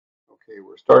Okay,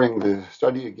 we're starting the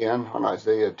study again on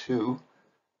Isaiah 2.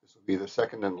 This will be the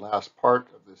second and last part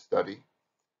of this study.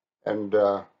 And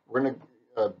we're going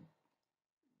to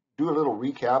do a little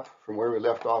recap from where we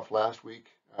left off last week,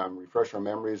 refresh our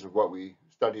memories of what we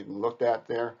studied and looked at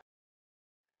there,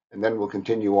 and then we'll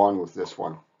continue on with this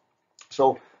one.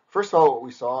 So, first of all, what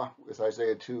we saw with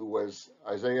Isaiah 2 was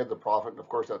Isaiah the prophet, and of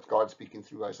course that's God speaking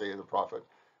through Isaiah the prophet,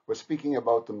 was speaking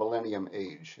about the millennium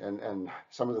age and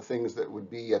some of the things that would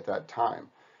be at that time.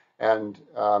 And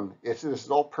this is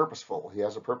all purposeful. He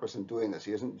has a purpose in doing this.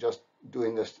 He isn't just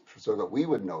doing this so that we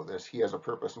would know this. He has a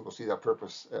purpose, and we'll see that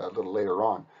purpose a little later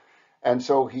on. And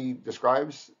so he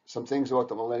describes some things about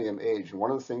the millennium age. And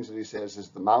one of the things that he says is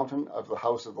the mountain of the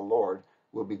house of the Lord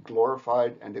will be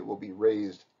glorified and it will be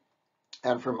raised.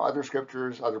 And from other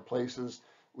scriptures, other places,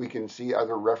 we can see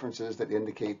other references that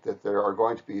indicate that there are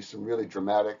going to be some really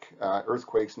dramatic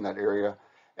earthquakes in that area,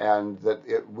 and that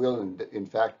it will in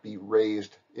fact be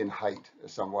raised in height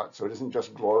somewhat. So it isn't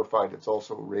just glorified, it's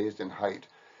also raised in height.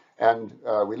 And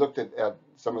we looked at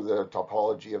some of the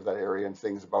topology of that area and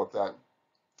things about that.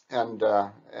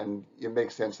 And it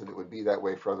makes sense that it would be that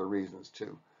way for other reasons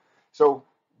too. So,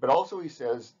 but also he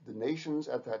says the nations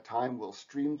at that time will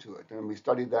stream to it. And we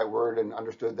studied that word and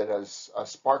understood that as a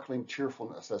sparkling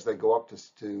cheerfulness as they go up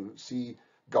to see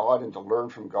God and to learn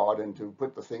from God and to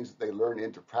put the things that they learn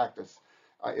into practice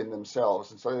in themselves.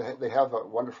 And so they have a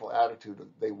wonderful attitude.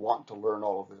 They want to learn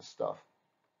all of this stuff.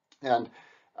 And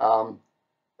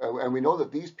we know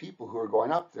that these people who are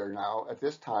going up there now at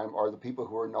this time are the people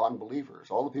who are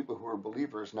non-believers. All the people who are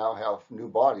believers now have new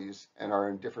bodies and are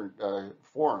in different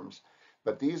forms.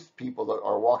 But these people that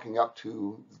are walking up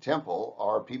to the temple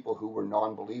are people who were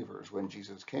non-believers when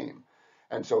Jesus came.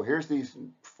 And so here's these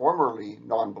formerly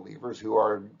non-believers who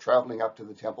are traveling up to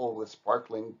the temple with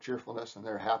sparkling cheerfulness, and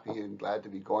they're happy and glad to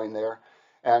be going there.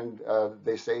 And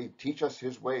they say, teach us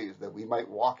his ways that we might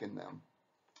walk in them.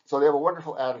 So they have a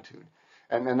wonderful attitude.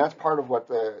 And that's part of what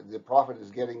the prophet is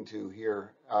getting to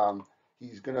here.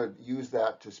 He's going to use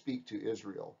that to speak to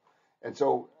Israel. And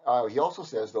so he also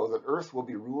says, though, that earth will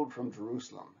be ruled from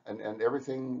Jerusalem, and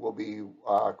everything will be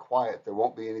quiet. There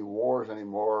won't be any wars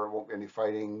anymore, won't be any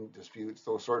fighting, disputes,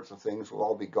 those sorts of things will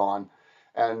all be gone.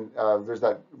 And there's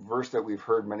that verse that we've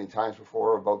heard many times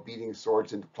before about beating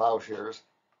swords into plowshares.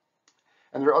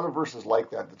 And there are other verses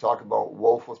like that talk about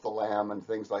wolf with the lamb and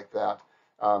things like that,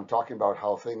 talking about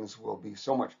how things will be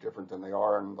so much different than they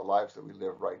are in the lives that we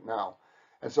live right now.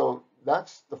 And so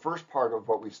that's the first part of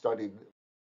what we studied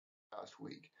last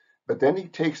week. But then he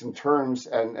takes and turns,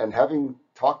 and having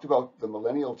talked about the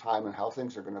millennial time and how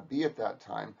things are going to be at that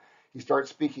time, he starts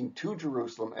speaking to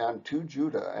Jerusalem and to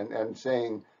Judah and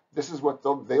saying, this is what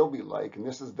they'll be like, and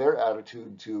this is their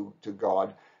attitude to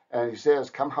God. And he says,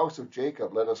 come house of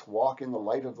Jacob, let us walk in the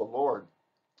light of the Lord.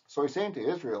 So he's saying to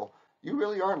Israel, you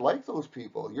really aren't like those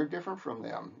people. You're different from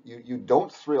them. You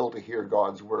don't thrill to hear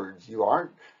God's words. You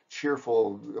aren't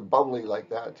cheerful, bubbly like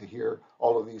that to hear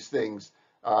all of these things.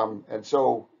 And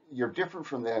so you're different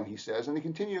from them, he says. And he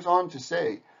continues on to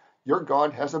say, your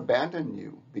God has abandoned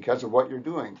you because of what you're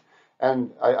doing.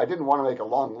 And I didn't want to make a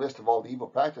long list of all the evil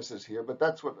practices here, but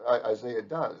that's what Isaiah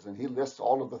does. And he lists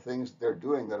all of the things they're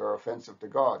doing that are offensive to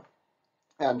God.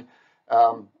 And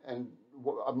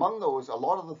among those, a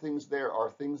lot of the things there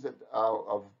are things that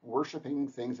of worshiping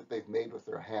things that they've made with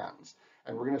their hands.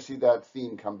 And we're going to see that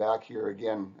theme come back here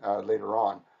again later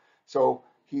on. So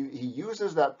he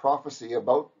uses that prophecy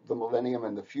about the millennium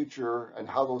and the future and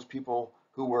how those people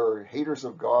who were haters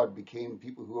of God became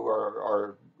people who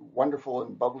are wonderful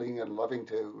and bubbling and loving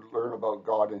to learn about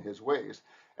God and his ways.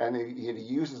 And he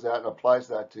uses that and applies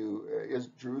that to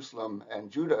Jerusalem and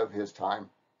Judah of his time,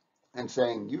 and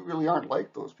saying, you really aren't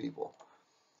like those people.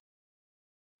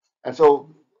 And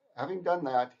so, having done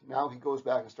that, now he goes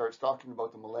back and starts talking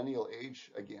about the millennial age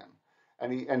again.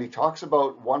 And he talks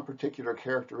about one particular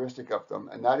characteristic of them,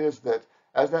 and that is that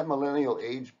as that millennial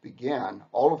age began,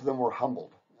 all of them were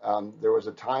humbled. There was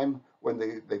a time when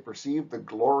they perceived the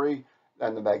glory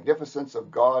and the magnificence of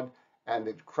God, and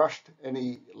it crushed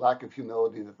any lack of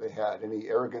humility that they had, any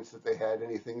arrogance that they had,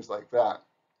 any things like that.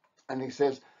 And he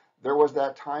says, there was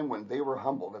that time when they were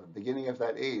humbled at the beginning of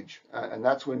that age. And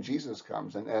that's when Jesus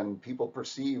comes, and people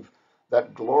perceive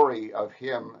that glory of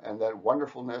him and that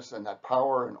wonderfulness and that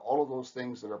power and all of those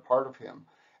things that are part of him.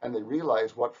 And they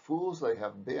realize what fools they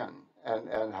have been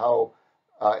and how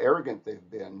arrogant they've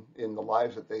been in the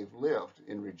lives that they've lived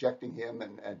in rejecting him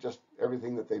and just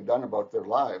everything that they've done about their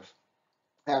lives.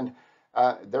 And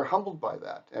they're humbled by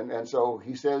that. And so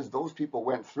he says those people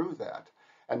went through that.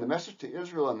 And the message to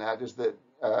Israel in that is that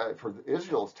for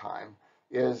Israel's time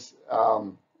is,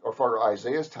 or for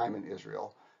Isaiah's time in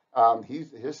Israel,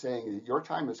 He's saying your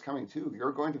time is coming too.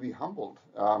 You're going to be humbled.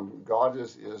 God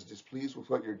is displeased with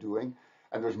what you're doing.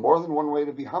 And there's more than one way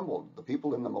to be humbled. The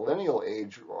people in the millennial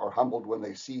age are humbled when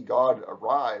they see God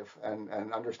arrive and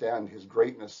understand his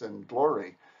greatness and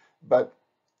glory. But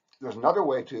there's another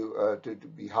way to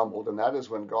be humbled, and that is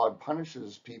when God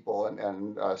punishes people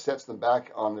and sets them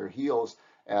back on their heels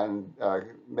and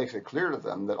makes it clear to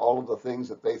them that all of the things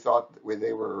that they thought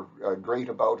they were great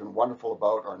about and wonderful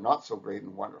about are not so great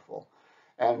and wonderful.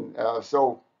 And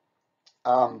so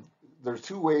there's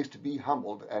two ways to be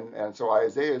humbled, and so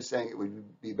Isaiah is saying it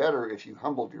would be better if you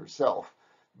humbled yourself,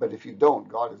 but if you don't,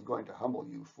 God is going to humble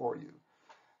you for you.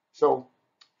 So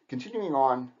continuing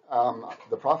on,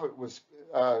 the prophet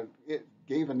it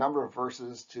gave a number of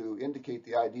verses to indicate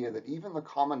the idea that even the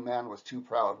common man was too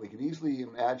proud. We could easily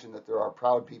imagine that there are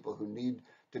proud people who need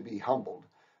to be humbled.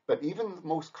 But even the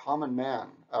most common man,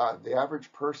 the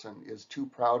average person, is too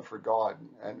proud for God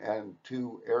and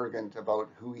too arrogant about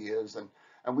who he is.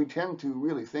 And we tend to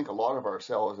really think a lot of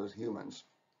ourselves as humans.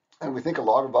 And we think a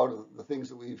lot about the things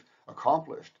that we've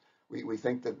accomplished. We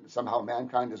think that somehow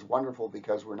mankind is wonderful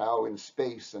because we're now in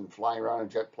space and flying around in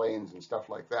jet planes and stuff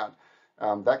like that.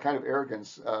 That kind of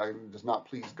arrogance does not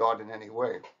please God in any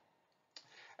way.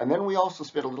 And then we also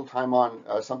spent a little time on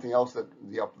something else that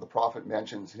the prophet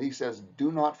mentions. He says,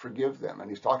 do not forgive them. And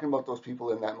he's talking about those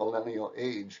people in that millennial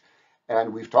age.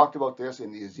 And we've talked about this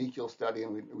in the Ezekiel study,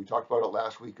 and we talked about it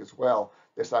last week as well.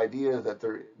 This idea that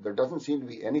there doesn't seem to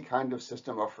be any kind of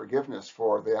system of forgiveness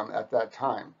for them at that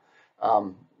time.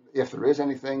 If there is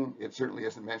anything, it certainly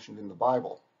isn't mentioned in the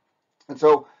Bible. And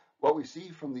so what we see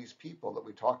from these people that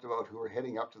we talked about who are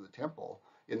heading up to the temple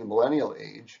in the millennial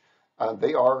age,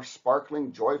 they are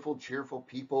sparkling, joyful, cheerful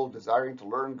people desiring to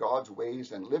learn God's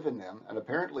ways and live in them. And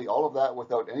apparently all of that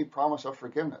without any promise of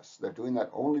forgiveness. They're doing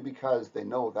that only because they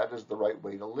know that is the right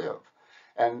way to live.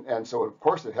 And so, of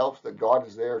course, it helps that God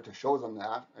is there to show them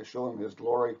that and show them his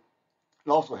glory. It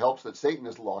also helps that Satan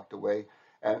is locked away,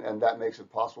 and that makes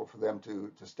it possible for them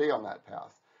to stay on that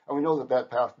path. And we know that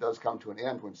that path does come to an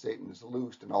end when Satan is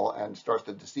loosed and starts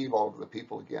to deceive all of the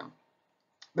people again.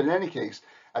 But in any case,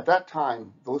 at that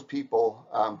time, those people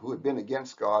who had been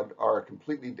against God are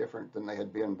completely different than they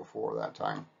had been before that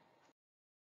time.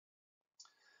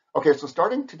 Okay, so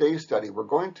starting today's study, we're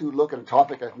going to look at a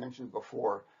topic I've mentioned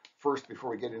before, first before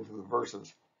we get into the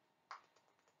verses.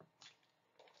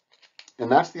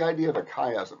 And that's the idea of a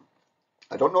chiasm.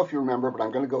 I don't know if you remember, but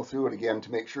I'm going to go through it again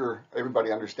to make sure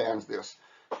everybody understands this.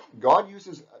 God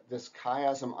uses this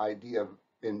chiasm idea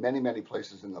in many, many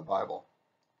places in the Bible.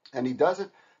 And he does it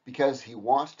because he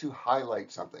wants to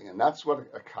highlight something. And that's what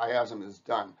a chiasm is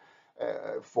done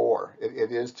for.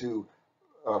 It is to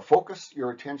focus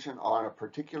your attention on a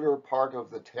particular part of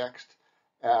the text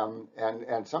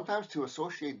and sometimes to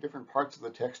associate different parts of the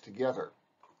text together.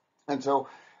 And so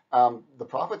the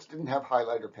prophets didn't have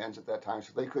highlighter pens at that time,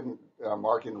 so they couldn't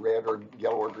mark in red or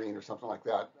yellow or green or something like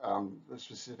that, the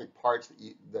specific parts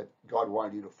that God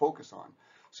wanted you to focus on.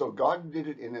 So God did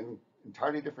it in an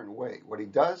entirely different way. What he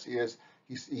does is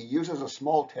he uses a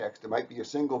small text. It might be a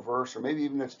single verse, or maybe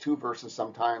even it's two verses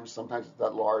sometimes. Sometimes it's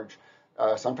that large.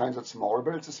 Sometimes it's smaller,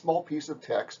 but it's a small piece of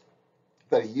text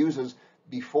that he uses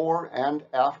before and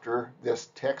after this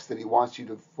text that he wants you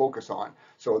to focus on.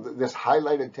 So this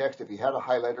highlighted text, if he had a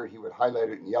highlighter, he would highlight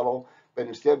it in yellow. But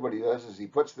instead what he does is he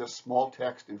puts this small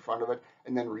text in front of it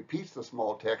and then repeats the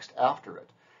small text after it.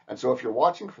 And so if you're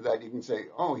watching for that, you can say,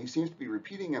 oh, he seems to be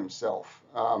repeating himself.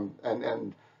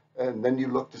 And then you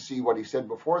look to see what he said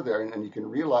before there, and you can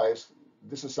realize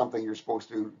this is something you're supposed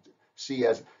to see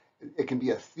as, it can be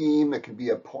a theme, it can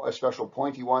be a special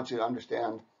point he wants you to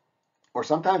understand, or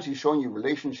sometimes he's showing you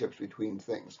relationships between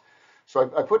things.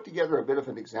 So I put together a bit of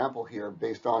an example here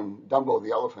based on Dumbo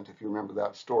the elephant, if you remember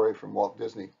that story from Walt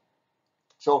Disney.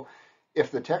 So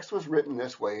if the text was written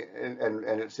this way and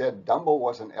it said Dumbo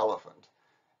was an elephant,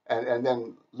 and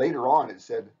then later on it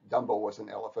said Dumbo was an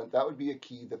elephant, that would be a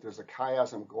key that there's a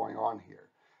chiasm going on here.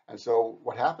 And so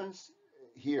what happens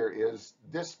here is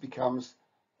this becomes,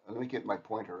 let me get my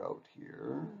pointer out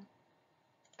here.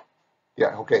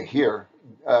 Yeah, okay, here,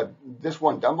 this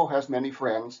one, Dumbo has many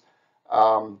friends,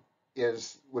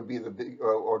 would be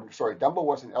the, sorry, Dumbo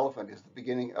was an elephant is the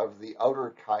beginning of the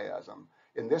outer chiasm.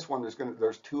 In this one,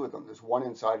 there's two of them. There's one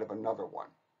inside of another one.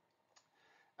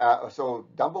 So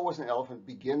Dumbo was an elephant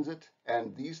begins it,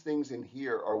 and these things in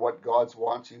here are what God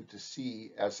wants you to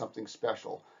see as something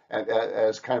special, and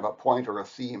as kind of a point or a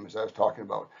theme, as I was talking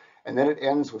about. And then it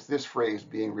ends with this phrase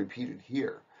being repeated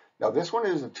here. Now this one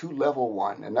is a two-level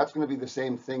one, and that's going to be the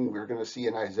same thing we're going to see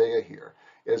in Isaiah here,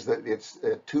 is that it's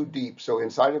too deep. So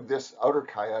inside of this outer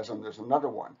chiasm, there's another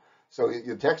one. So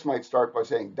the text might start by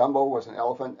saying Dumbo was an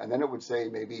elephant, and then it would say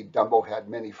maybe Dumbo had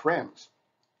many friends,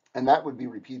 and that would be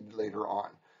repeated later on.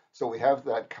 So we have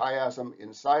that chiasm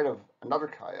inside of another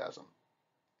chiasm.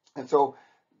 And so,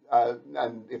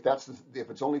 and if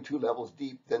it's only 2 levels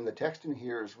deep, then the text in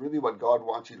here is really what God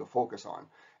wants you to focus on.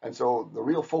 And so the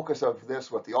real focus of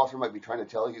this, what the author might be trying to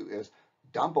tell you, is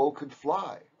Dumbo could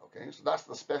fly. Okay, so that's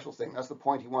the special thing. That's the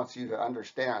point he wants you to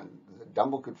understand. That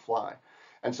Dumbo could fly.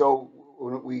 And so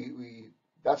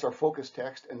that's our focus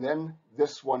text. And then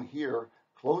this one here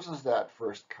closes that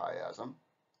first chiasm,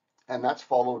 and that's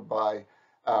followed by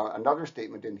another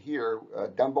statement in here.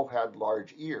 Dumbo had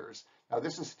large ears. Now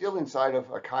this is still inside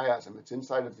of a chiasm. It's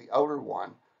inside of the outer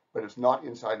one, but it's not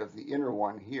inside of the inner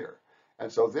one here.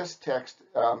 And so this text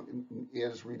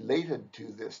is related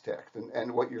to this text.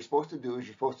 And what you're supposed to do is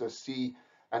you're supposed to see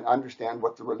and understand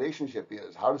what the relationship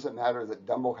is. How does it matter that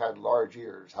Dumbo had large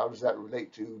ears? How does that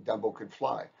relate to Dumbo could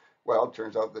fly? Well, it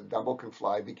turns out that Dumbo can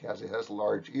fly because it has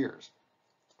large ears.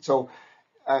 So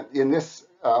in this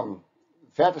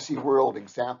fantasy world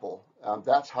example,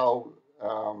 that's how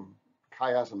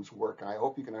chiasms work. And I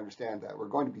hope you can understand that. We're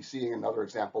going to be seeing another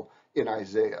example in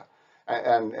Isaiah.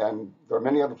 And there are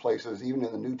many other places, even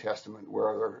in the New Testament,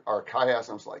 where there are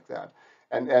chiasms like that.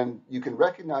 And you can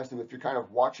recognize them if you're kind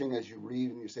of watching as you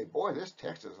read and you say, boy, this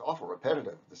text is awful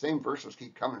repetitive. The same verses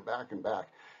keep coming back and back.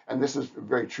 And this is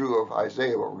very true of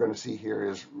Isaiah. What we're going to see here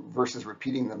is verses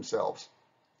repeating themselves.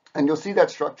 And you'll see that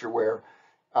structure where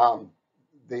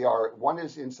one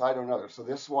is inside of another. So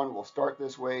this one will start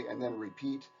this way and then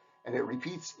repeat. And it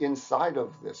repeats inside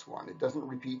of this one. It doesn't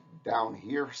repeat down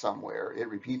here somewhere. It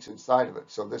repeats inside of it.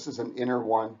 So this is an inner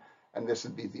one, and this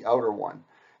would be the outer one.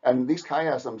 And these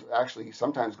chiasms actually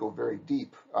sometimes go very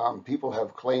deep. People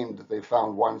have claimed that they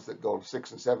found ones that go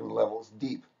 6 and 7 levels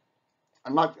deep.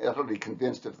 I'm not utterly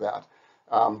convinced of that.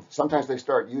 Sometimes they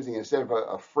start using, instead of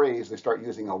a phrase, they start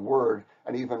using a word,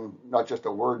 and even not just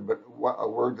a word, but a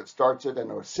word that starts it,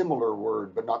 and a similar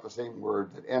word, but not the same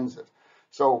word that ends it.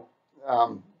 So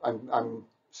I'm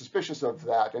suspicious of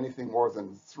that. Anything more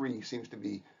than 3 seems to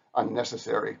be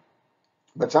unnecessary.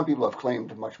 But some people have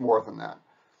claimed much more than that.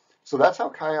 So that's how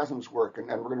chiasms work, and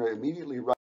we're going to immediately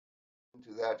run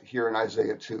into that here in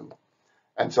Isaiah 2.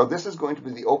 And so this is going to be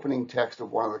the opening text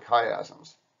of one of the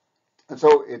chiasms. And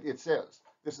so it says,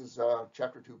 this is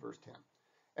chapter 2, verse 10.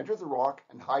 Enter the rock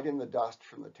and hide in the dust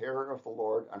from the terror of the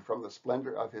Lord and from the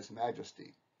splendor of his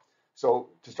majesty. So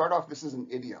to start off, this is an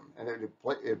idiom, and it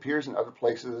appears in other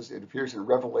places. It appears in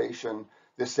Revelation,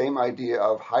 this same idea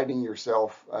of hiding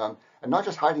yourself, and not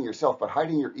just hiding yourself, but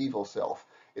hiding your evil self.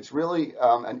 It's really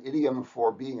an idiom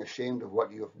for being ashamed of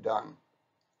what you have done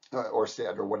or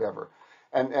said or whatever.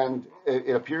 And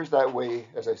it appears that way,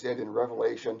 as I said, in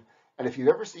Revelation. And if you've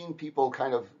ever seen people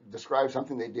kind of describe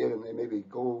something they did and they maybe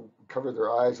go cover their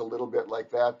eyes a little bit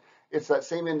like that, it's that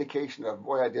same indication of,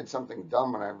 boy, I did something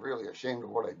dumb and I'm really ashamed of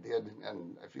what I did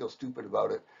and I feel stupid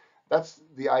about it. That's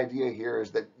the idea here,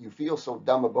 is that you feel so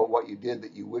dumb about what you did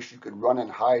that you wish you could run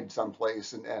and hide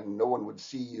someplace and no one would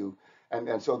see you.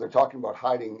 And so they're talking about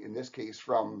hiding, in this case,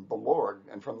 from the Lord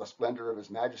and from the splendor of his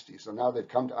majesty. So now they've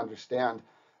come to understand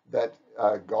that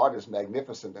God is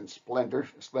magnificent and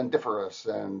splendiferous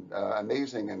and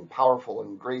amazing and powerful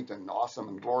and great and awesome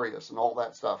and glorious and all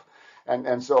that stuff.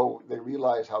 And so they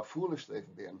realize how foolish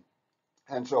they've been.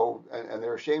 And so, and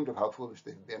they're ashamed of how foolish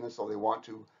they've been. And so they want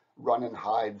to run and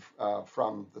hide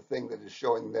from the thing that is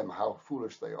showing them how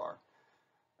foolish they are.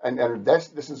 And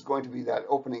this is going to be that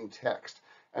opening text.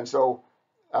 And so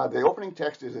the opening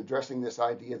text is addressing this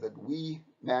idea that we,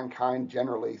 mankind,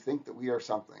 generally think that we are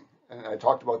something. And I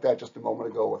talked about that just a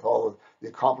moment ago with all of the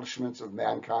accomplishments of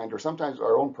mankind, or sometimes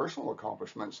our own personal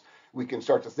accomplishments. We can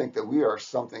start to think that we are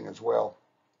something as well.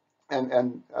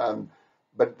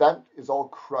 But that is all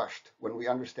crushed when we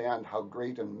understand how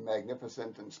great and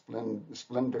magnificent and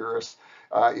splendorous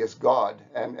is God.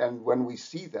 And when we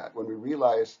see that, when we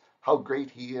realize how great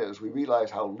he is, we realize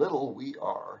how little we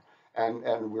are.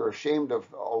 And we're ashamed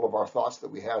of all of our thoughts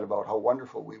that we had about how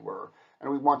wonderful we were. And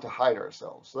we want to hide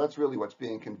ourselves. So that's really what's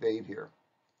being conveyed here.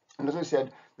 And as I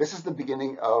said, this is the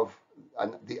beginning of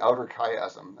the outer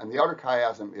chiasm. And the outer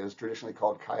chiasm is traditionally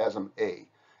called chiasm A.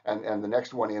 And the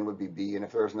next one in would be B. And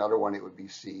if there's another one, it would be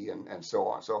C, and so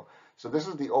on. So this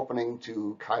is the opening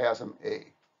to chiasm A.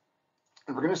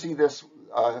 And we're going to see this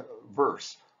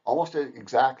verse almost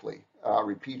exactly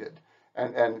repeated.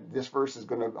 And this verse is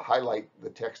going to highlight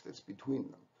the text that's between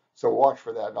them. So watch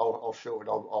for that. I'll show it.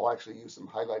 I'll actually use some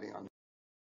highlighting on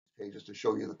pages to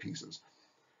show you the pieces.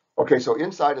 Okay, so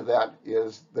inside of that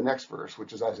is the next verse,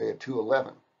 which is Isaiah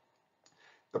 2:11.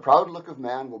 The proud look of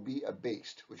man will be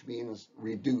abased, which means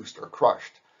reduced or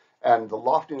crushed, and the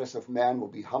loftiness of man will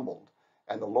be humbled,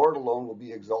 and the Lord alone will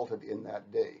be exalted in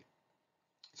that day.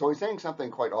 So he's saying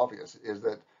something quite obvious, is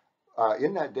that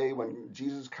in that day when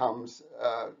Jesus comes,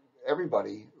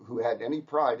 everybody who had any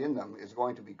pride in them is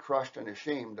going to be crushed and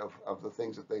ashamed of the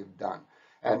things that they've done.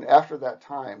 And after that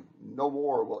time, no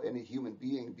more will any human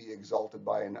being be exalted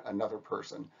by another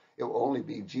person. It will only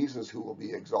be Jesus who will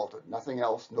be exalted. Nothing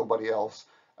else, nobody else.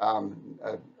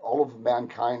 All of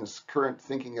mankind's current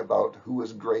thinking about who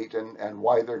is great and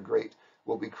why they're great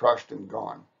will be crushed and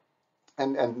gone.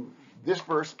 And this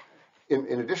verse,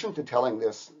 in addition to telling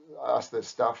us this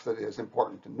stuff that is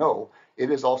important to know, it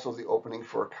is also the opening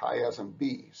for chiasm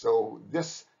B. So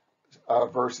this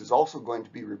verse is also going to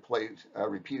be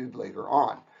repeated later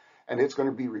on. And it's going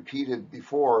to be repeated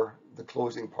before the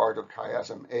closing part of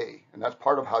chiasm A. And that's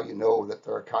part of how you know that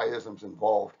there are chiasms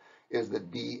involved, is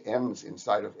that B ends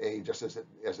inside of A just as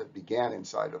it began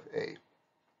inside of A.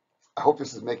 I hope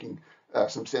this is making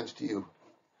some sense to you.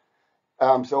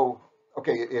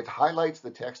 Okay, it highlights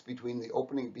the text between the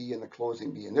opening B and the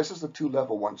closing B. And this is the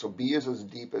two-level one, so B is as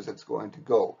deep as it's going to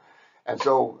go. And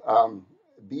so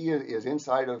B is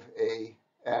inside of A,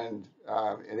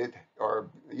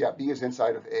 B is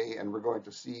inside of A, and we're going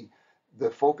to see the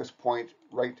focus point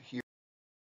right here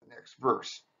in the next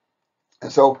verse.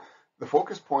 And so the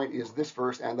focus point is this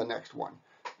verse and the next one,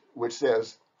 which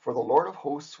says, "For the Lord of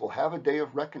hosts will have a day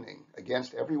of reckoning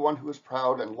against everyone who is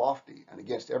proud and lofty, and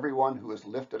against everyone who is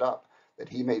lifted up, that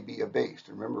he may be abased."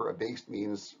 And remember, abased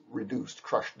means reduced,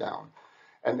 crushed down.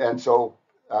 And so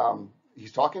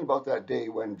he's talking about that day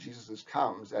when Jesus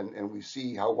comes, and we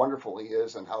see how wonderful he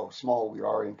is and how small we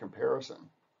are in comparison.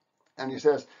 And he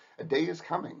says, a day is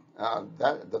coming,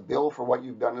 that the bill for what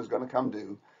you've done is going to come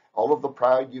due. All of the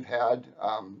pride you've had,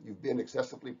 you've been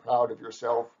excessively proud of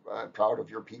yourself, proud of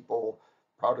your people,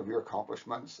 proud of your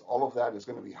accomplishments. All of that is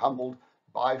going to be humbled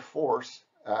by force,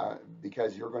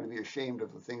 because you're going to be ashamed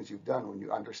of the things you've done when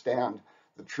you understand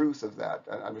the truth of that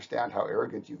and understand how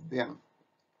arrogant you've been.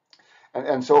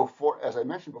 And so, as I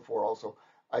mentioned before also,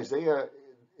 Isaiah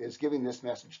is giving this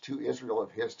message to Israel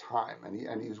of his time,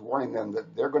 and he's warning them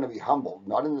that they're going to be humbled,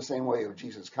 not in the same way of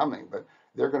Jesus coming, but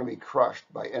they're going to be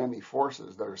crushed by enemy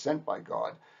forces that are sent by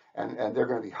God, and they're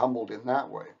going to be humbled in that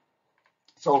way.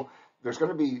 So there's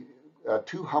going to be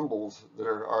two humblings that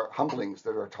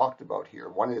are talked about here.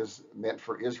 One is meant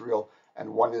for Israel,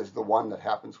 and one is the one that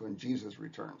happens when Jesus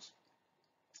returns.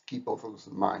 Keep both of those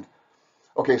in mind.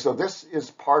 Okay, so this is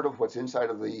part of what's inside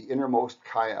of the innermost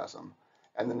chiasm,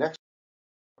 and the next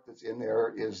that's in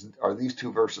there are these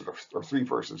two verses, or three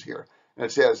verses here, and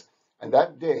it says, "And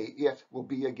that day it will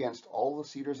be against all the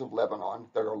cedars of Lebanon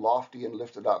that are lofty and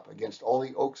lifted up, against all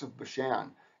the oaks of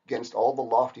Bashan, against all the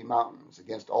lofty mountains,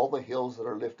 against all the hills that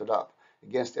are lifted up,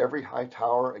 against every high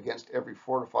tower, against every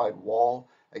fortified wall,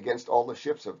 against all the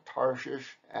ships of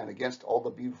Tarshish, and against all the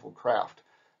beautiful craft."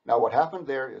 Now what happened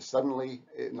there is suddenly,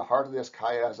 in the heart of this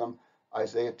chiasm,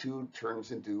 Isaiah 2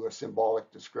 turns into a symbolic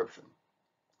description.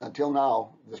 Until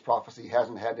now, this prophecy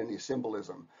hasn't had any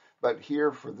symbolism, but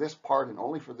here for this part, and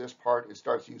only for this part, it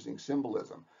starts using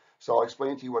symbolism. So I'll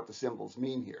explain to you what the symbols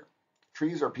mean here.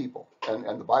 Trees are people,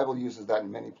 and the Bible uses that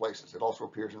in many places. It also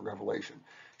appears in Revelation.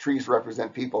 Trees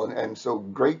represent people, and so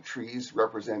great trees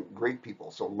represent great people,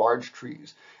 so large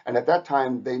trees. And at that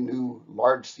time, they knew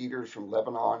large cedars from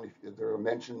Lebanon. There are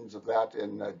mentions of that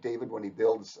in David when he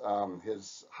builds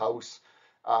his house.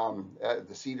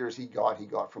 The cedars he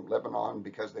got from Lebanon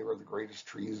because they were the greatest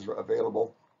trees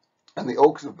available. And the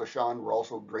oaks of Bashan were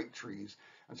also great trees.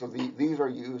 And so these are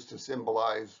used to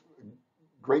symbolize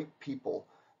great people,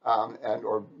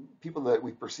 or people that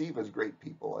we perceive as great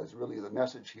people, is really the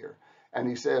message here. And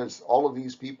he says all of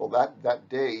these people, that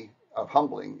day of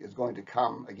humbling is going to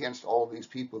come against all of these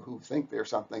people who think they're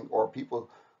something, or people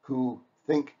who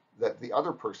think that the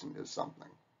other person is something.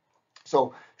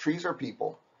 So trees are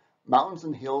people. Mountains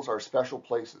and hills are special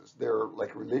places. They're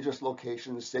like religious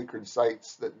locations, sacred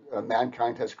sites that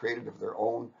mankind has created of their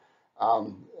own.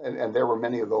 And there were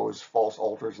many of those false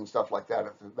altars and stuff like that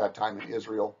at that time in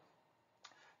Israel.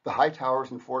 The high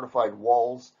towers and fortified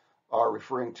walls are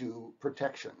referring to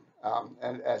protection,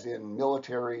 and as in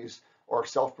militaries or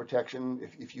self-protection.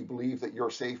 If you believe that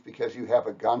you're safe because you have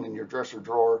a gun in your dresser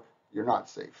drawer, you're not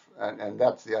safe. And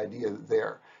that's the idea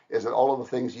there, is that all of the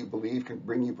things you believe can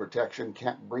bring you protection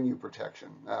can't bring you protection.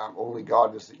 Only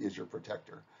God is your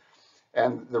protector.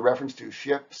 And the reference to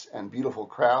ships and beautiful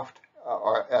craft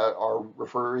are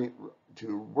referring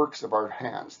to works of our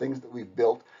hands, things that we've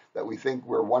built that we think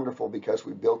we're wonderful because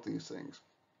we built these things.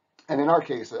 And in our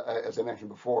case, as I mentioned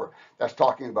before, that's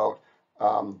talking about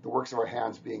the works of our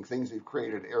hands being things we've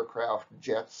created, aircraft,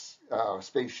 jets,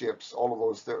 spaceships, all of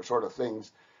those sort of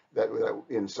things that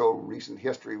in so recent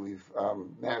history we've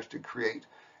managed to create.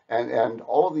 And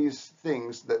all of these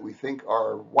things that we think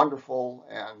are wonderful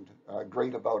and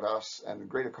great about us and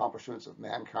great accomplishments of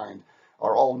mankind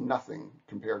are all nothing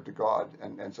compared to God.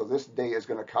 And so this day is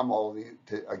going to come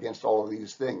against all of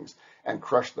these things and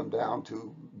crush them down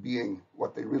to being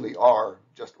what they really are,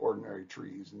 just ordinary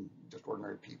trees and just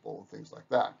ordinary people, things like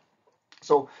that.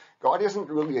 So God isn't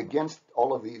really against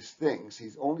all of these things.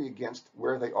 He's only against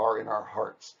where they are in our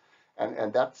hearts.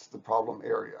 And that's the problem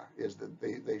area, is that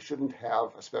they shouldn't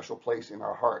have a special place in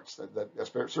our hearts,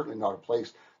 that certainly not a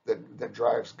place that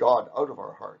drives God out of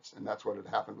our hearts. And that's what had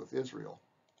happened with Israel.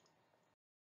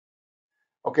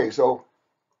 Okay, so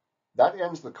that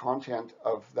ends the content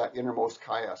of that innermost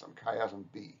chiasm, chiasm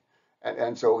B.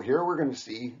 And so here we're going to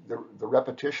see the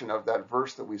repetition of that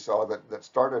verse that we saw that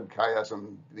started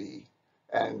chiasm B.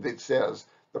 And it says,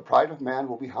 the pride of man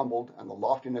will be humbled, and the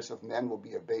loftiness of men will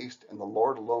be abased, and the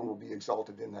Lord alone will be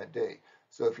exalted in that day.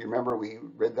 So if you remember, we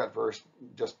read that verse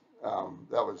just,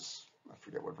 that was, I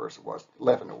forget what verse it was,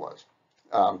 11 it was.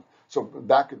 So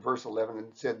back at verse 11,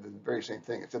 it said the very same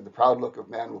thing. It said, the proud look of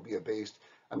man will be abased,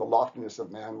 and the loftiness of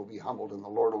man will be humbled, and the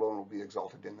Lord alone will be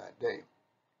exalted in that day.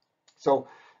 So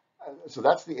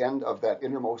that's the end of that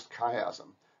innermost chiasm.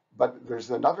 But there's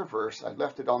another verse, I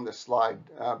left it on this slide,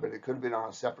 but it could have been on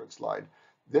a separate slide.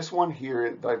 This one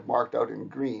here that I've marked out in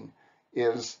green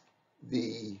is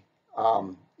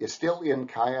still in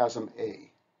chiasm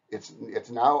A. It's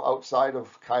now outside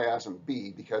of chiasm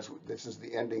B because this is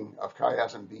the ending of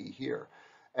chiasm B here.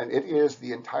 And it is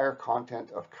the entire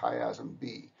content of chiasm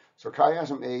B. So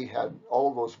chiasm A had all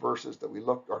of those verses that we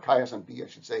looked, or chiasm B, I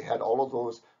should say, had all of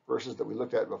those verses that we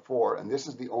looked at before. And this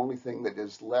is the only thing that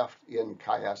is left in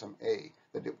chiasm A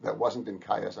that wasn't in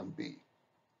chiasm B.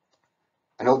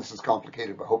 I know this is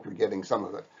complicated, but I hope you're getting some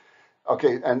of it.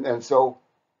 Okay, and so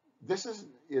this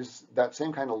is that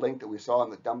same kind of link that we saw in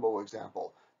the Dumbo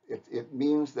example. It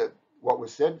means that what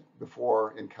was said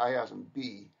before in chiasm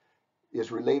B is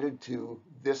related to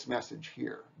this message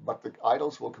here, but the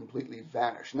idols will completely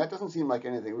vanish. And that doesn't seem like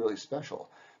anything really special,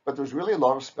 but there's really a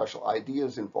lot of special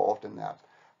ideas involved in that.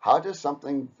 How does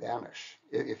something vanish?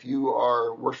 If you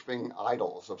are worshiping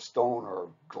idols of stone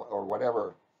or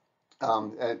whatever,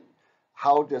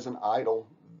 how does an idol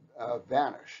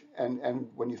vanish? And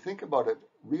when you think about it,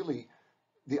 really,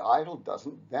 the idol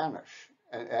doesn't vanish.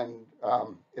 And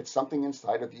it's something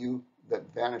inside of you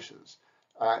that vanishes.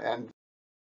 And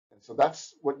so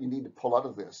that's what you need to pull out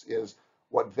of this, is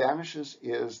what vanishes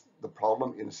is the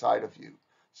problem inside of you.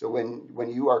 So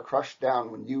when you are crushed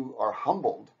down, when you are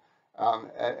humbled,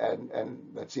 and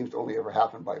that seems to only ever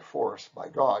happen by force, by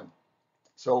God.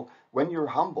 So when you're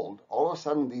humbled, all of a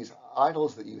sudden these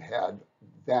idols that you had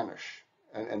vanish,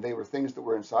 and they were things that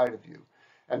were inside of you.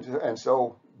 And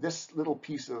so this little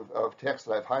piece of text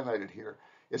that I've highlighted here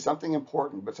is something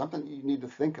important, but something you need to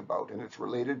think about, and it's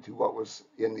related to what was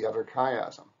in the other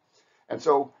chiasm. And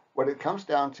so what it comes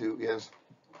down to is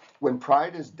when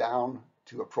pride is down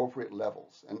to appropriate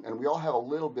levels, and we all have a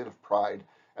little bit of pride,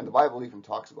 and the Bible even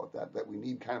talks about that we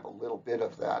need kind of a little bit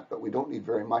of that, but we don't need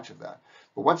very much of that.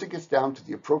 But once it gets down to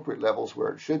the appropriate levels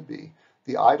where it should be,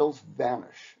 the idols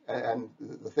vanish, and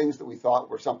the things that we thought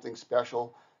were something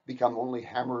special become only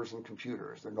hammers and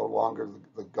computers. They're no longer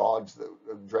the gods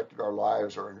that directed our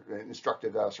lives or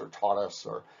instructed us or taught us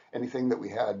or anything that we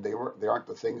had. They aren't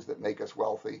the things that make us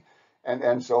wealthy.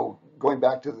 And so going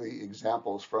back to the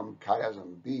examples from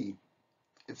chiasm B,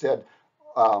 it said,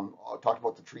 talked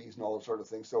about the trees and all those sort of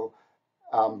things. So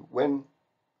when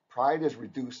pride is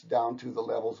reduced down to the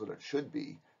levels that it should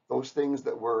be, those things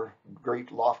that were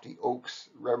great lofty oaks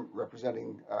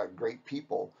representing great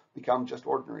people become just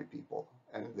ordinary people.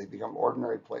 And they become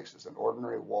ordinary places and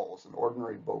ordinary walls and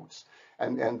ordinary boats.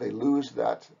 And they lose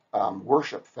that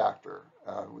worship factor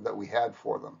that we had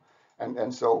for them.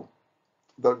 And so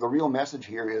the real message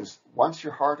here is once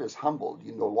your heart is humbled,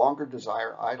 you no longer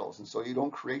desire idols. And so you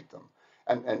don't create them.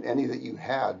 And any that you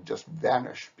had just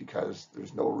vanish because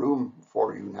there's no room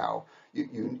for you now.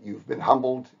 You've been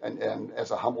humbled, and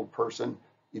as a humbled person,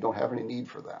 you don't have any need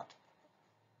for that.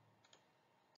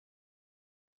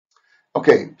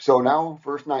 Okay, so now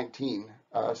verse 19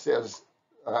 says,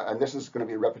 and this is going to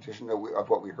be a repetition of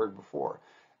what we heard before,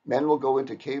 men will go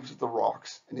into caves of the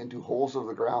rocks and into holes of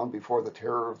the ground before the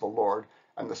terror of the Lord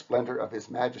and the splendor of his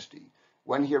majesty,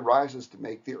 when he arises to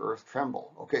make the earth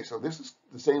tremble. Okay, so this is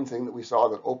the same thing that we saw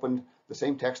that opened, the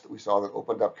same text that we saw that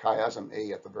opened up chiasm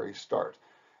A at the very start.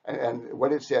 And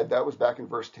what it said, that was back in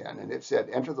verse 10, and it said,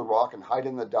 enter the rock and hide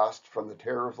in the dust from the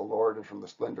terror of the Lord and from the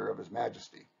splendor of his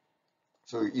majesty.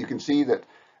 So you can see that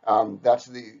that's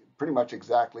pretty much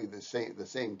exactly the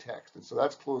same text. And so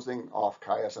that's closing off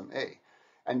chiasm A.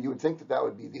 And you would think that that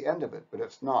would be the end of it, but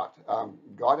it's not.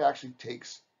 God actually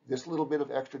takes this little bit of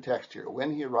extra text here.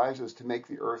 When he arises to make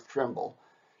the earth tremble,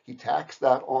 he tacks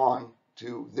that on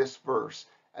to this verse.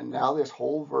 And now this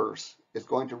whole verse is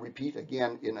going to repeat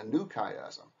again in a new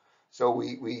chiasm. So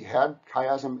we had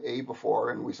chiasm A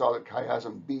before, and we saw that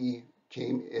chiasm B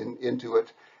came into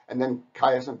it. And then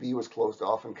chiasm B was closed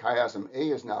off, and chiasm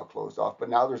A is now closed off. But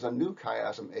now there's a new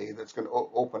chiasm A that's going to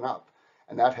open up.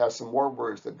 And that has some more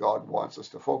words that God wants us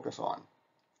to focus on.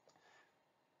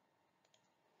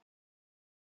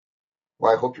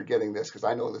 Well, I hope you're getting this, because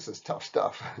I know this is tough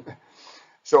stuff.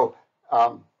 So,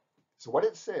 so what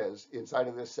it says inside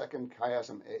of this second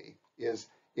chiasm A is,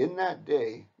 in that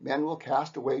day, men will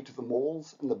cast away to the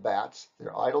moles and the bats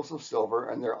their idols of silver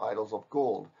and their idols of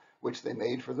gold, which they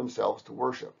made for themselves to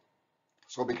worship.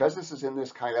 So because this is in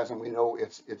this chiasm, we know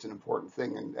it's an important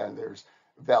thing, and there's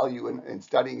value in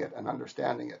studying it and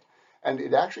understanding it. And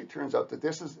it actually turns out that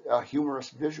this is a humorous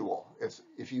visual.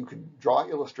 If you could draw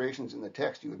illustrations in the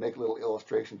text, you would make a little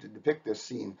illustration to depict this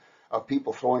scene of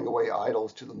people throwing away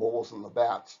idols to the moles and the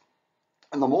bats.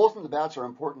 And the moles and the bats are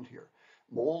important here.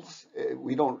 Moles,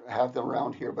 we don't have them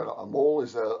around here, but a mole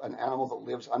is an animal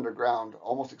that lives underground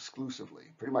almost exclusively,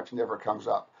 pretty much never comes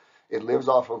up. It lives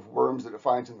off of worms that it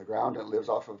finds in the ground, and it lives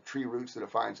off of tree roots that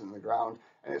it finds in the ground,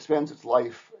 and it spends its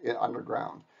life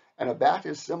underground. And a bat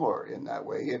is similar in that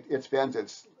way. It spends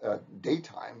its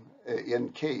daytime in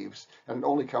caves, and it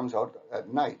only comes out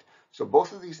at night. So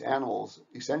both of these animals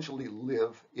essentially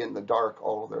live in the dark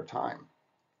all of their time.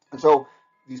 And so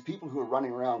these people who are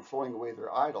running around throwing away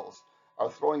their idols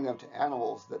are throwing them to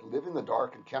animals that live in the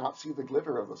dark and cannot see the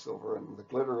glitter of the silver and the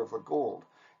glitter of the gold.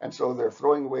 And so they're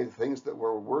throwing away the things that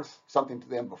were worth something to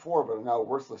them before, but are now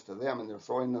worthless to them, and they're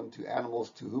throwing them to animals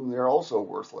to whom they're also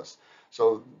worthless.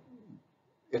 So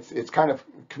it's kind of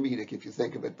comedic if you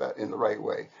think of it in the right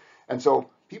way. And so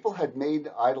people had made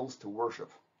idols to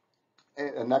worship,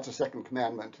 and that's a second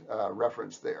commandment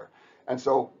reference there. And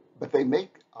so, but they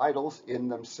make idols in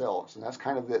themselves, and that's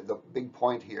kind of the big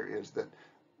point here, is that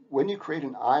when you create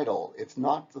an idol, it's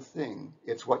not the thing,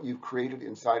 it's what you've created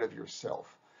inside of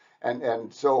yourself.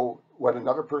 And so what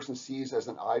another person sees as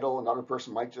an idol, another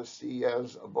person might just see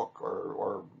as a book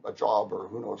or a job or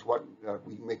who knows what.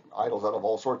 We make idols out of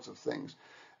all sorts of things.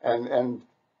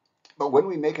 But when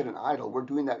we make it an idol, we're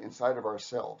doing that inside of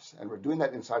ourselves. And we're doing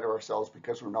that inside of ourselves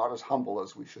because we're not as humble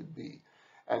as we should be.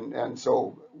 And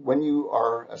so when you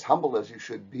are as humble as you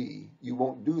should be, you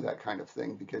won't do that kind of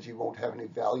thing because you won't have any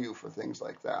value for things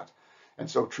like that. And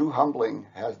so true humbling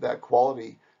has that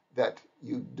quality that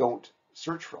you don't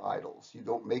search for idols. You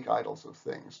don't make idols of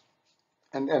things.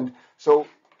 And so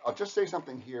I'll just say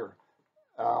something here.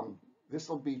 This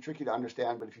will be tricky to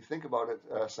understand, but if you think about it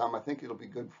some, I think it'll be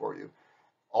good for you.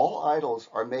 All idols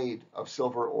are made of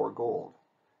silver or gold.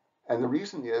 And the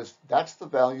reason is that's the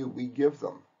value we give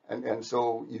them. And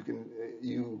so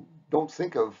you don't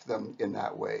think of them in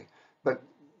that way. But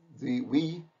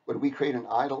when we create an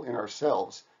idol in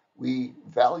ourselves, we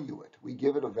value it. We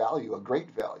give it a value, a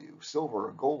great value, silver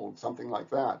or gold, something like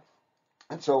that.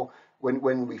 And so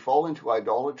when we fall into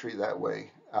idolatry that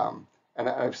way, and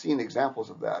I've seen examples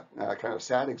of that, kind of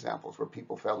sad examples where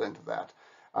people fell into that,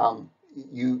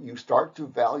 you start to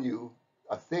value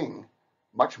a thing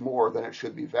much more than it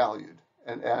should be valued.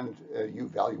 And you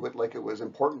value it like it was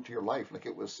important to your life, like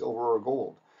it was silver or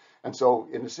gold. And so,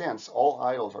 in a sense, all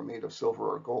idols are made of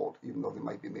silver or gold, even though they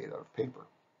might be made out of paper.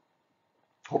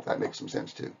 Hope that makes some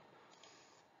sense too.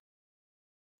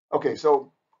 Okay,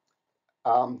 so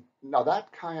now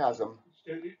that chiasm.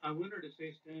 Stan, I wanted to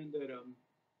say, Stan, that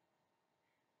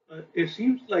it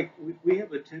seems like we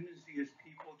have a tendency as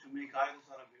people to make idols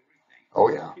out of everything. Oh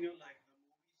yeah. You know, like the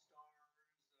movie stars,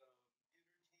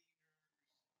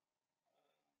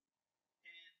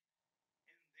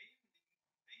 entertainers,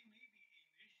 and they may be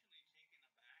initially taken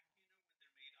aback, when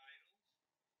they're made idols,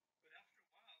 but after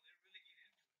a while they really get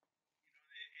into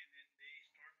it, and then they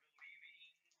start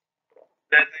believing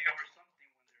that they are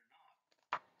something when they're not.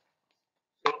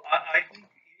 So I think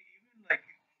even like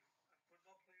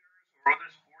football players or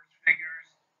other sports figures,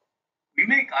 we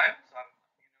make idols out of them,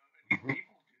 and these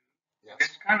people do. And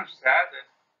Yes. it's kind of sad that,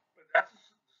 but that's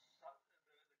the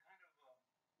kind of world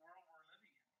we're living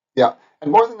in. Yeah,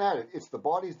 and more than that, it's the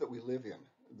bodies that we live in.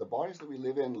 The bodies that we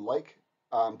live in like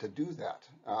to do that,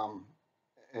 and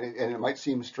it might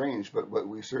seem strange, but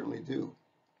we certainly do.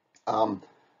 Um,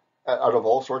 Out of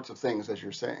all sorts of things, as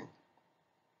you're saying.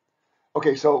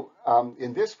 Okay, so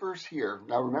in this verse here,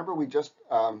 now remember we just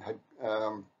had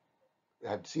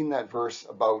seen that verse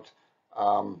about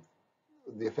um,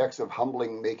 the effects of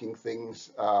humbling, making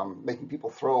things, making people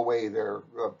throw away their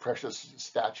precious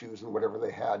statues and whatever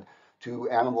they had to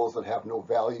animals that have no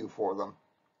value for them.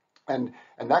 And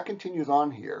that continues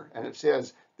on here, and it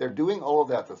says they're doing all of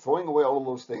that, they're throwing away all of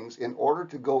those things in order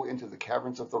to go into the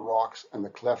caverns of the rocks and the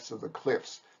clefts of the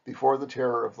cliffs before the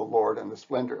terror of the Lord and the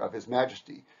splendor of his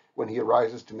majesty when he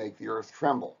arises to make the earth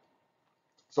tremble.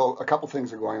 So a couple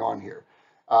things are going on here.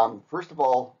 First of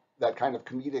all, that kind of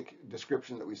comedic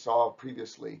description that we saw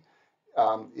previously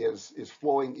is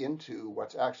flowing into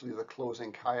what's actually the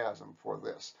closing chiasm for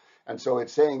this. And so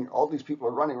it's saying all these people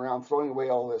are running around throwing away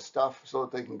all this stuff so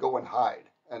that they can go and hide.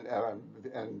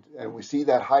 And we see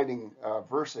that hiding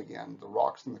verse again, the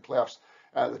rocks and the clefts,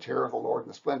 the terror of the Lord and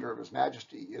the splendor of his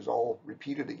majesty is all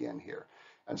repeated again here.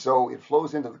 And so it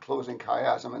flows into the closing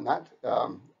chiasm, and that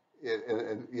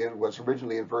it was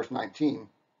originally in verse 19,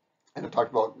 and it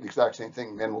talked about the exact same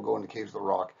thing. Men will go into caves of the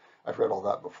rock. I've read all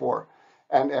that before,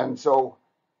 and so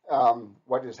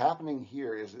what is happening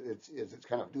here is it's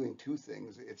kind of doing two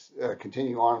things. It's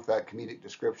continuing on with that comedic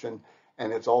description,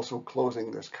 and it's also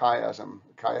closing this chiasm,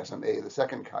 chiasm A, the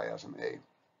second chiasm A.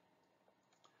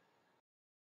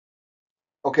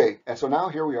 Okay, and so now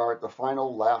here we are at the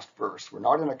final last verse. We're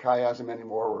not in a chiasm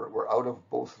anymore. We're out of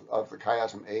both of the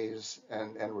chiasm A's,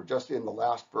 and we're just in the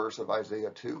last verse of Isaiah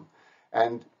 2.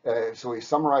 And so he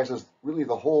summarizes really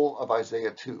the whole of Isaiah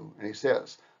 2, and he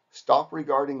says, "Stop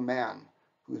regarding man,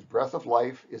 whose breath of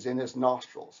life is in his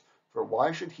nostrils, for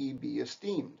why should he be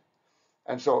esteemed?"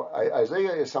 And so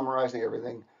Isaiah is summarizing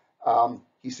everything.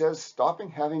 He says, stop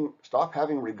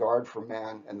having regard for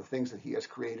man and the things that he has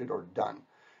created or done.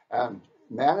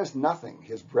 Man is nothing.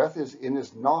 His breath is in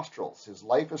his nostrils. His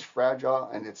life is fragile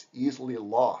and it's easily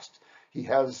lost. He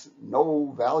has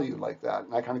no value like that.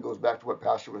 And that kind of goes back to what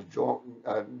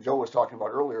Joe was talking about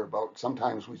earlier about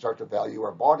sometimes we start to value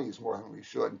our bodies more than we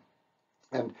should.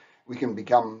 And we can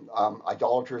become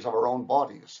idolaters of our own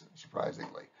bodies,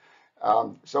 surprisingly.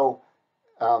 So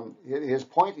his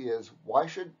point is, why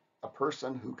should a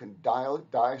person who can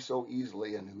die so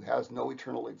easily and who has no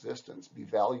eternal existence be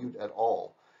valued at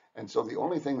all? And so the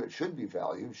only thing that should be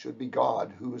valued should be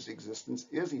God, whose existence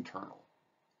is eternal.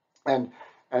 And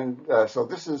so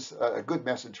this is a good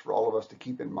message for all of us to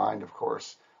keep in mind, of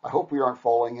course. I hope we aren't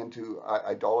falling into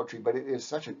idolatry, but it is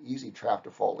such an easy trap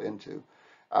to fall into,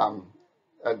 um,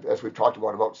 as we've talked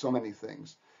about so many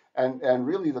things. And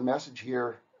really the message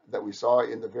here that we saw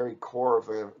in the very core of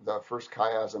the first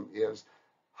chiasm is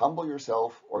humble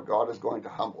yourself or God is going to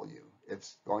humble you.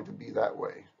 It's going to be that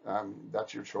way.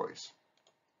 That's your choice.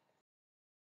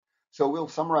 So we'll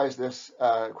summarize this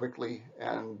quickly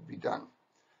and be done.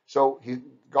 So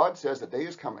God says the day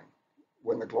is coming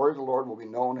when the glory of the Lord will be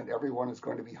known and everyone is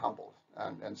going to be humbled.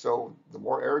 And so the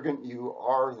more arrogant you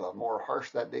are, the more harsh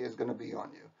that day is going to be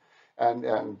on you. And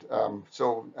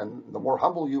the more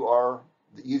humble you are,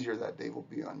 the easier that day will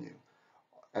be on you.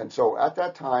 And so at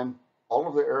that time, all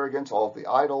of the arrogance, all of the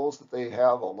idols that they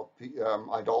have, all the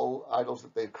idols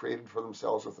that they've created for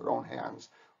themselves with their own hands,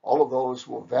 all of those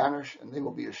will vanish and they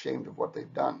will be ashamed of what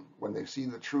they've done when they see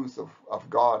the truth of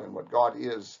God and what God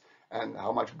is and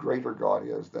how much greater God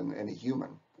is than any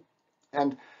human.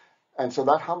 And, and so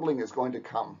that humbling is going to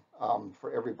come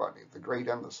for everybody, the great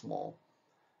and the small.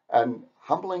 And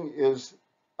humbling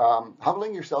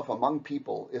yourself among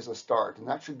people is a start, and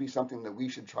that should be something that we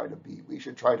should try to be. We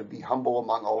should try to be humble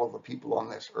among all of the people on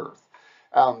this earth.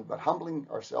 But humbling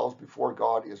ourselves before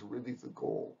God is really the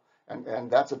goal.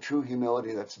 And that's a true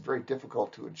humility that's very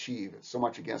difficult to achieve. It's so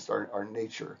much against our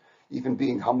nature. Even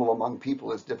being humble among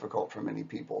people is difficult for many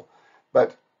people.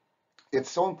 But it's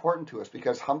so important to us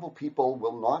because humble people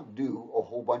will not do a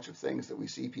whole bunch of things that we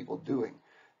see people doing.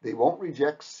 They won't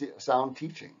reject sound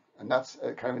teaching. And that's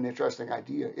a kind of an interesting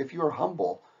idea. If you're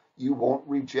humble, you won't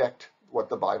reject what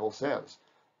the Bible says.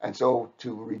 And so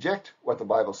to reject what the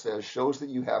Bible says shows that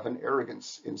you have an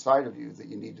arrogance inside of you that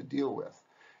you need to deal with.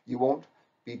 You won't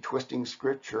be twisting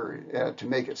scripture to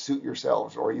make it suit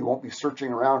yourselves, or you won't be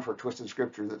searching around for twisted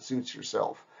scripture that suits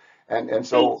yourself. And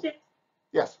so,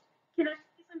 yes. Can I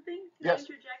say something? Can I Yes.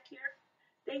 interject here?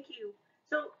 Thank you.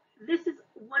 So this is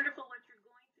wonderful what you're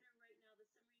going through right now, the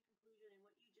summary conclusion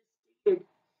and what you just stated.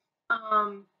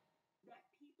 That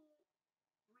people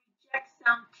reject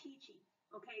sound teaching,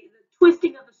 okay? The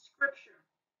twisting of the scripture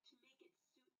to make it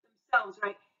suit themselves,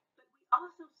 right? But we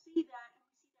also see that, and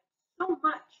we see that so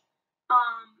much.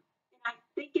 And I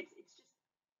think it's just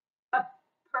a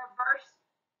perverse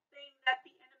thing that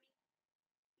the enemy,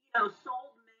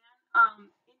 sold man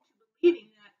into believing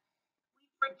that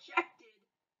we've rejected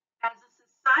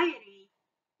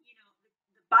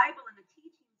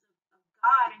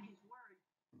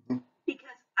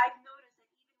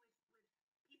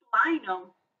define them,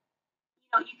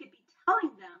 you could be telling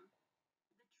them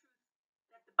the truth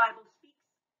that the Bible speaks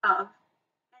of,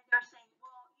 and they're saying,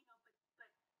 well, but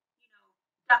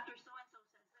Dr. So and so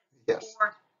says this, Yes.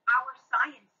 or our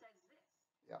science says this,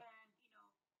 Yeah.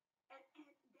 and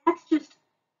that's just,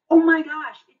 oh my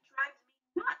gosh, it drives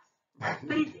me nuts.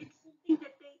 But it's something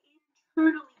that they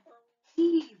internally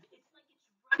believe. It's like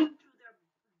it's running through their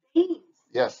veins.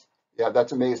 Yes. Yeah,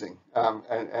 that's amazing.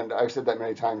 And I've said that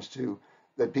many times too,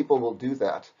 that people will do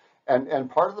that. And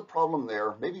part of the problem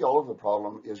there, maybe all of the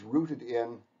problem, is rooted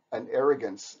in an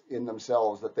arrogance in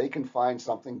themselves that they can find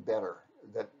something better,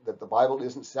 that the Bible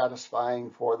isn't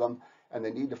satisfying for them, and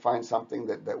they need to find something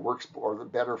that works or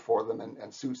better for them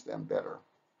and suits them better.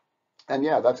 And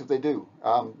yeah, that's what they do.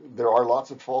 There are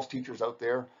lots of false teachers out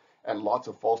there and lots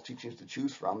of false teachings to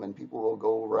choose from, and people will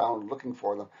go around looking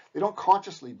for them. They don't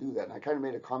consciously do that. And I kind of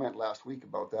made a comment last week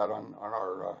about that on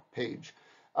our page.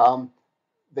 Um,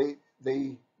 they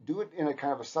do it in a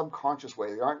kind of a subconscious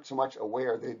way. They aren't so much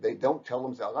aware. They don't tell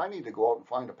themselves, I need to go out and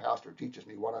find a pastor who teaches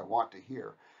me what I want to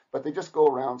hear. But they just go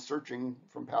around searching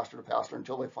from pastor to pastor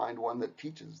until they find one that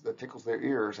tickles their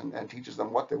ears and teaches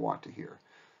them what they want to hear.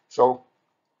 So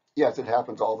yes, it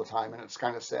happens all the time, and it's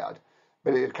kind of sad.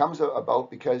 But it comes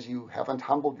about because you haven't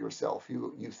humbled yourself.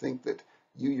 You think that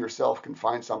you yourself can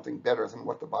find something better than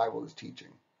what the Bible is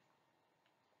teaching.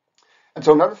 And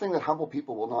so another thing that humble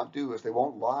people will not do is they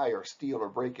won't lie or steal or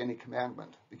break any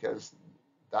commandment, because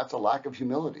that's a lack of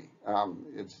humility.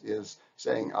 Is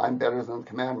saying I'm better than the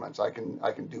commandments. I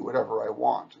can do whatever I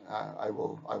want. I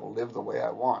will live the way I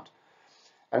want.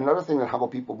 And another thing that humble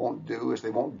people won't do is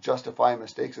they won't justify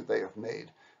mistakes that they have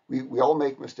made. We all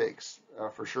make mistakes,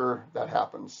 for sure, that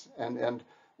happens. And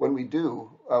when we do,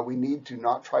 we need to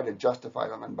not try to justify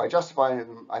them. And by justifying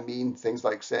them, I mean things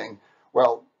like saying,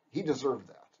 well, he deserved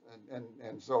that.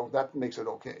 And so that makes it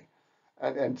okay.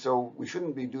 And so we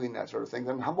shouldn't be doing that sort of thing.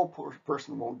 Then a humble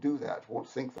person won't do that, won't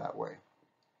think that way.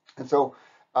 And so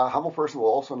a humble person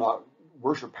will also not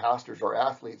worship pastors or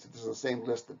athletes. This is the same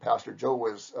list that Pastor Joe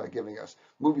was giving us: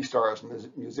 movie stars,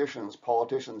 musicians,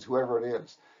 politicians, whoever it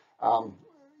is. Um,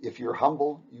 if you're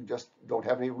humble, you just don't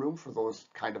have any room for those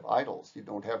kind of idols. You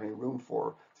don't have any room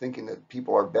for thinking that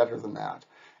people are better than that.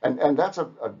 And that's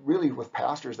really, with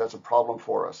pastors, that's a problem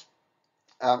for us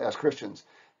as Christians,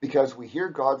 because we hear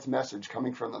God's message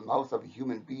coming from the mouth of a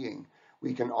human being.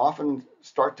 We can often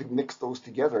start to mix those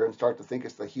together and start to think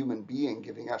it's the human being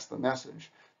giving us the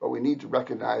message. But we need to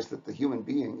recognize that the human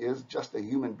being is just a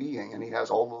human being, and he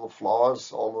has all of the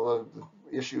flaws, all of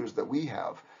the issues that we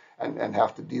have and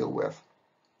have to deal with.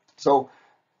 So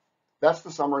that's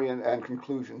the summary and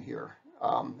conclusion here.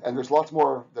 And there's lots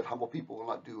more that humble people will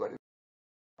not do. I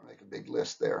didn't make a big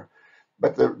list there.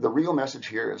 But the real message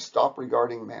here is stop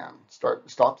regarding man.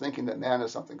 Stop thinking that man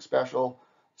is something special.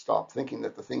 Stop thinking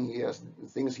that the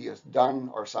things he has done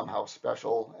are somehow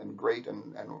special and great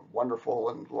and wonderful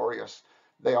and glorious.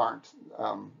 They aren't.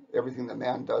 Everything that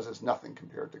man does is nothing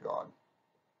compared to God.